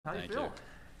How do you Thank feel?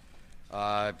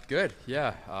 you. Good.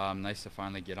 Yeah. Nice to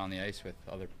finally get on the ice with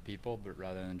other people, but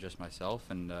rather than just myself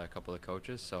and a couple of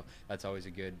coaches. So that's always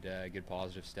a good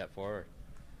positive step forward.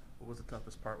 What was the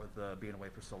toughest part with being away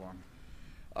for so long?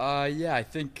 Yeah, I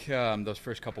think those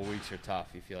first couple weeks are tough.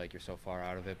 You feel like you're so far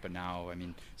out of it, but now, I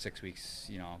mean, 6 weeks,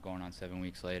 going on 7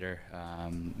 weeks later,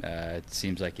 it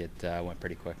seems like it went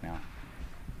pretty quick now.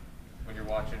 When you're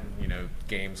watching,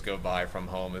 games go by from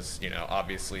home, is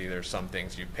obviously there's some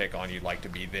things you pick on, you'd like to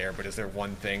be there, but is there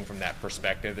one thing from that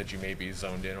perspective that you may be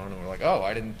zoned in on, and we're like, oh,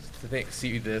 I didn't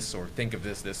see this or think of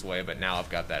this way, but now I've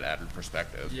got that added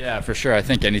perspective. Yeah, for sure. I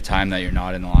think any time that you're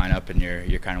not in the lineup and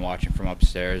you're kind of watching from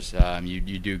upstairs, you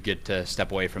do get to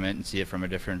step away from it and see it from a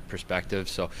different perspective.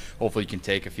 So hopefully you can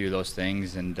take a few of those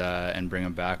things and bring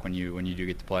them back when you do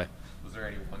get to play. Was there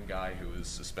any one guy who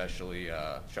was especially,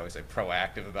 shall we say,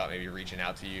 proactive about maybe reaching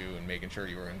out to you and making sure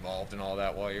you were involved in all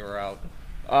that while you were out?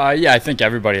 Yeah, I think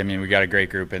everybody. I mean, we got a great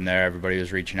group in there. Everybody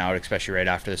was reaching out, especially right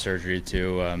after the surgery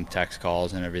too. Text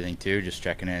calls and everything too, just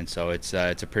checking in. So it's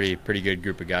a pretty good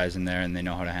group of guys in there, and they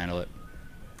know how to handle it.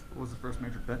 What was the first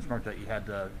major benchmark that you had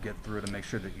to get through to make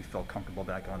sure that you felt comfortable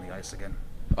back on the ice again?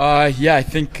 Yeah, I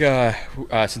think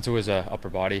since it was a upper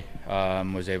body,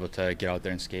 was able to get out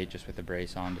there and skate just with the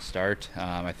brace on to start.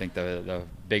 I think the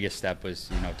biggest step was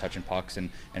touching pucks and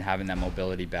having that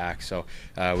mobility back. So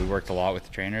we worked a lot with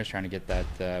the trainers trying to get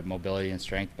that mobility and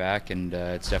strength back, and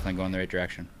it's definitely going the right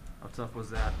direction. How tough was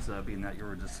that, being that you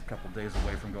were just a couple days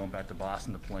away from going back to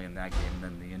Boston to play in that game, and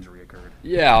then the injury occurred?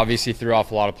 Yeah, obviously threw off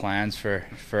a lot of plans for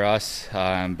us,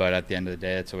 but at the end of the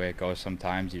day, that's the way it goes.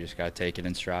 Sometimes you just got to take it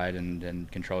in stride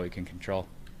and control what you can control.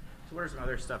 So what are some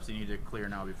other steps you need to clear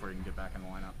now before you can get back in the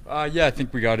lineup? Yeah, I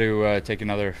think we got to take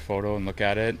another photo and look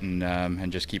at it,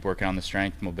 and just keep working on the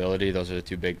strength, mobility. Those are the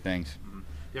two big things.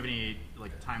 Do you have any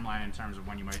timeline in terms of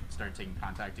when you might start taking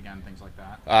contact again, things like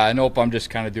that? Nope, I'm just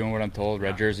kind of doing what I'm told.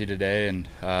 Red Yeah. jersey today, and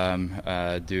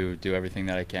do everything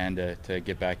that I can to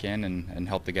get back in and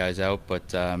help the guys out.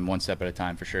 But one step at a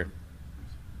time for sure.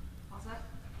 All set?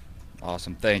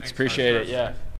 Awesome, thanks. Thanks, Appreciate it. Karson. Yeah.